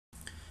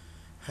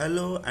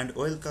Hello and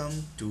welcome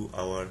to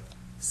our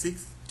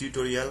sixth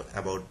tutorial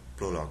about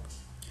Prolog.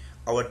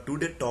 Our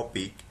today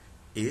topic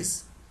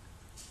is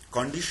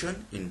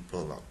condition in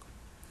Prolog.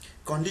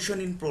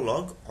 Condition in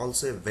Prolog,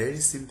 also a very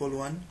simple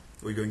one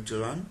we're going to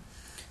learn.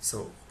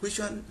 So which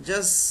one?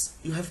 Just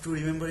you have to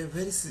remember a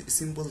very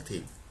simple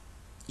thing: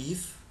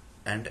 if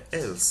and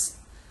else.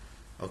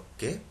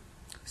 Okay,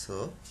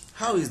 so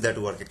how is that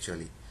work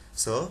actually?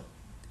 So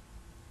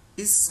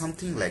is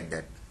something like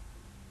that.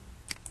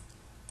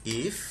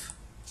 If,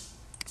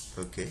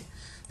 okay,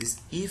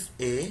 is if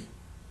A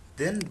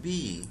then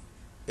B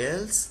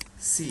else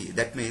C.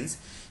 That means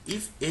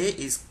if A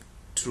is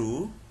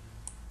true,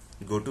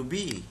 go to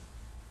B.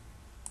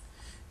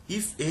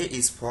 If A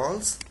is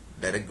false,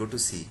 direct go to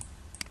C.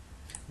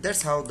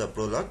 That's how the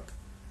Prolog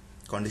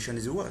condition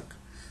is work.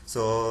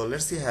 So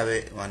let's see, have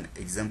one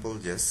example.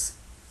 Just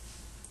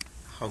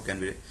how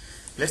can we,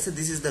 let's say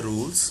this is the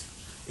rules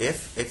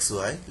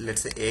fxy.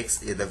 Let's say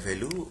x is the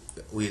value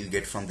we'll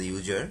get from the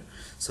user.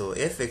 So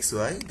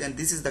fxy, then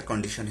this is the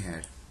condition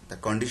here,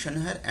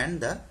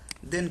 and the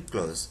then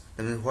close.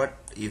 That means what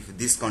if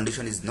this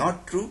condition is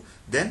not true,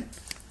 then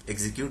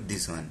execute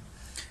this one.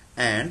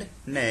 And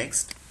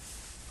next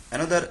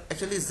another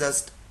actually is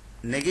just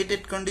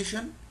negated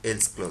condition,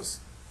 else close.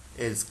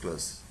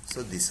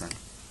 So this one.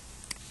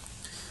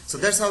 So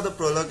that's how the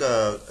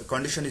Prolog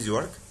condition is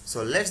work.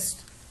 So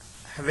let's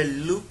have a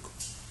look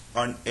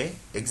on a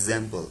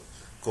example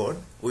code.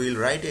 We will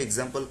write a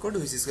example code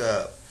which is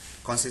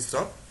consists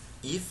of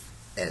if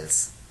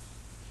else.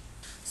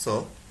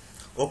 So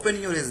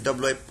open your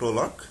SWI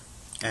Prolog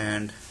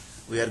and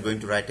we are going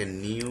to write a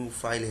new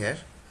file here.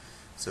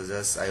 So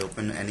just I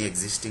open any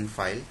existing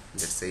file,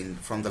 let's say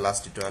from the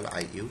last tutorial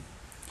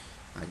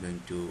I'm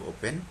going to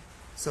open.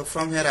 So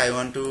from here I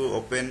want to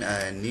open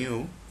a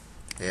new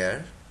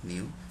here,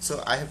 new.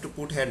 So I have to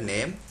put here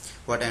name,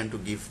 what I want to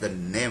give the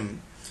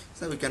name.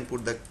 So we can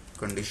put the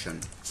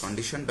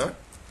condition.pl,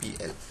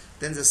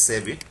 then just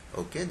save it.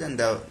 Okay, then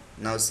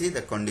now see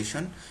the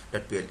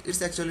condition.pl.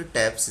 It's actually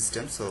tab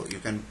system, so you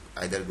can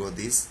either go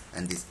this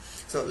and this.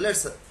 So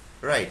let's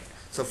write.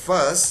 So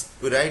first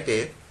we write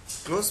a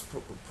close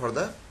for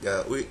the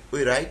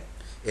we write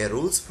a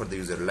rules for the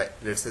user, like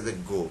let's say the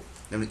go.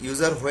 Then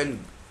user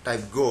when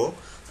type go,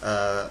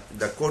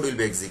 the code will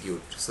be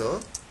executed.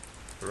 So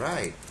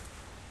right,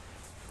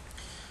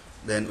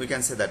 then we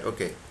can say that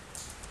okay,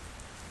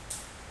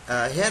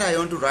 here I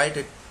want to write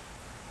a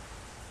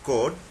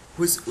code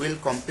which will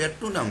compare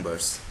two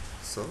numbers.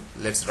 So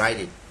let's write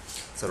it.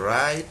 So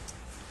write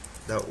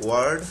the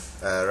word,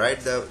 write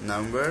the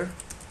number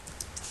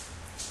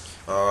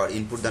or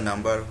input the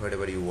number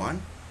whatever you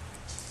want,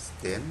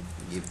 then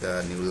give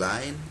the new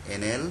line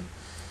NL.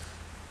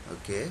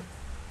 Okay,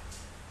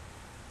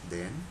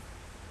 then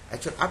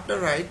actually after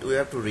write we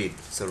have to read.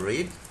 So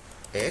read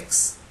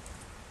X,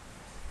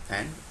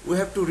 and we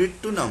have to read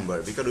two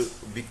numbers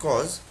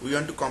because we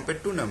want to compare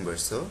two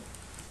numbers. So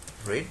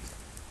read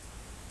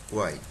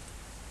Y.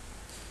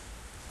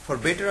 For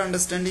better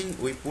understanding,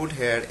 we put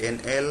here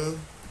NL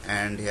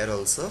and here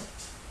also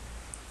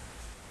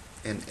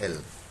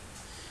NL.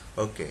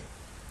 Okay,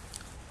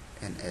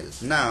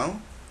 NL. Now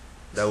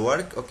the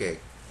work, okay,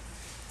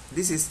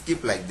 this is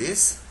keep like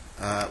this.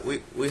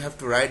 We have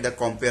to write the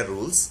compare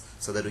rules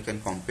so that we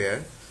can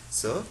compare.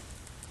 So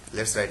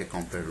let's write a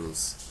compare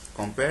rules.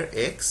 Compare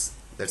X,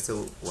 that's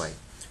a Y.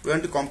 We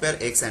want to compare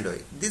X and Y.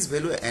 This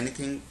value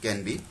anything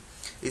can be.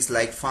 It's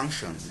like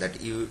function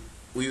that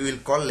we will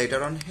call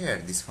later on here,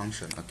 this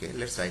function. Okay,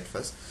 let's write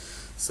first.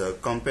 So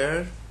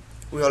compare,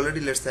 we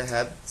already let's say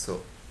have.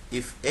 So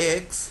if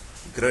X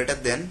greater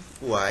than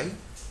Y,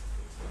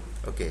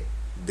 okay,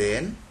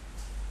 then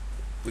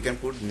we can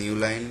put new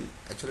line,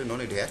 actually no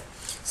need here.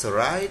 So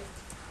write,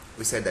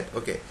 we said that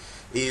okay,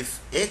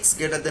 if X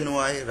greater than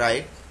Y,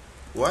 write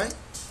Y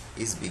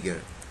is bigger,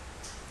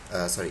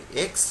 sorry,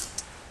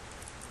 X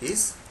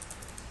is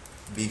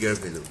bigger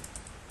value.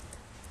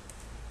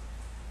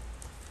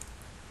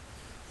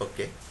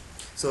 Okay,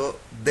 so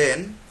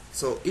then,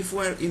 so if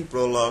we are in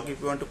Prolog,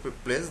 if we want to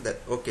place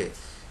that, okay,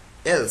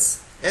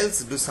 else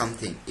do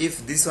something.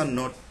 If this one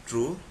not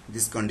true,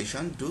 this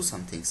condition do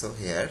something. So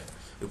here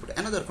we put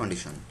another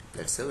condition.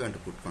 Let's say we want to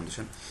put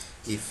condition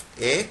if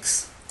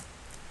X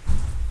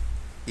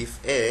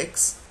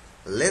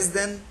less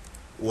than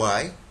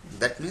Y,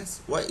 that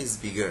means Y is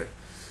bigger.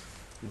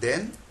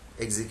 Then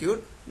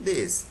execute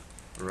this,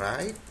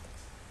 right?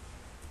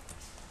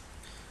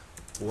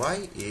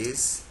 Y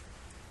is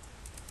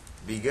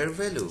bigger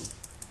value.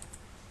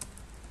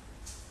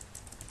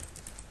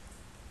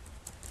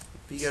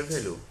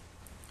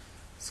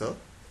 So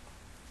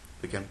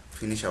we can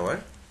finish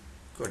our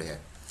code here.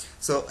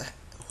 So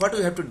what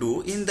we have to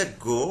do in the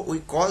go,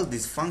 we call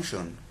this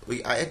function.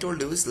 I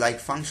told you it's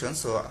like function,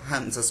 so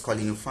I'm just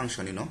calling you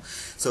function, you know.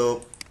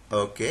 So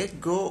okay,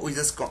 go, we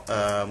just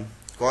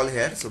call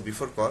here. So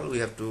before call we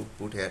have to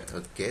put here,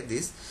 okay,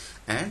 this,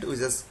 and we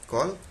just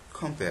call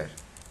compare,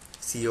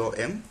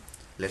 com,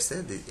 let's say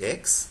the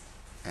X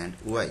and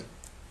Y.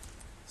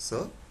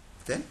 So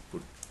then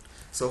put,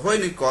 so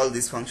when we call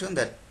this function,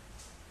 that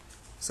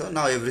So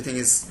now everything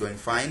is going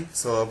fine.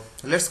 So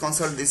let's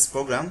consult this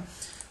program.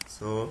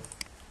 So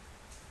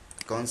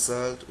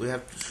consult, we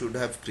should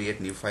have create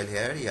new file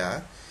here.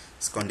 Yeah,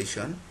 it's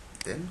condition,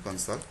 then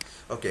consult.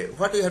 Okay,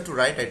 what we have to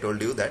write, I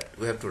told you that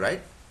we have to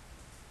write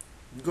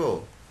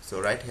go. So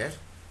right here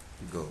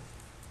go,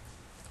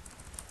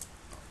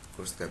 of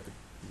course capital,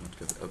 not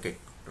capital. Okay,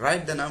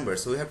 write the number.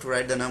 So we have to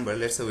write the number.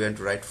 Let's say we want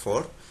to write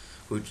 4,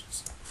 which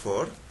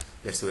 4.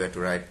 Let's say we have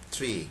to write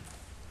 3.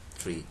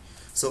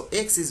 So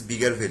x is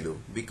bigger value,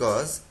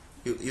 because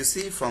you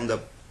see from the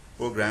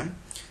program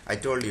I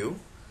told you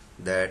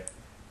that,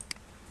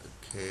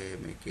 okay,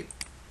 make it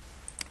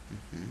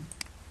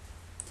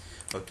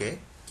okay.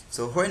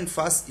 So when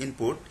first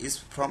input is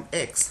from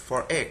x,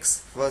 for x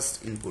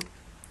first input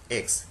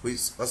x,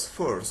 which was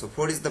 4, so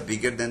 4 is the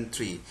bigger than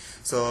 3.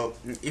 So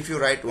if you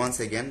write once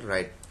again,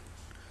 write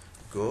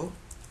go,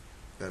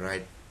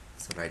 write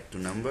to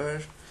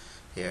number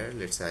here.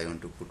 Let's say I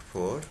want to put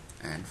 4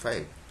 and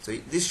 5. So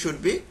this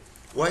should be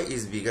y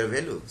is bigger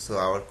value. So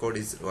our code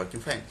is working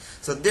fine.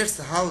 So that's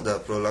how the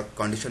Prolog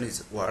condition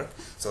is work.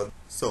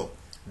 So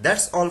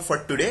that's all for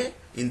today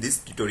in this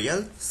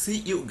tutorial. See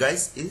you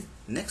guys in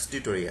next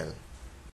tutorial.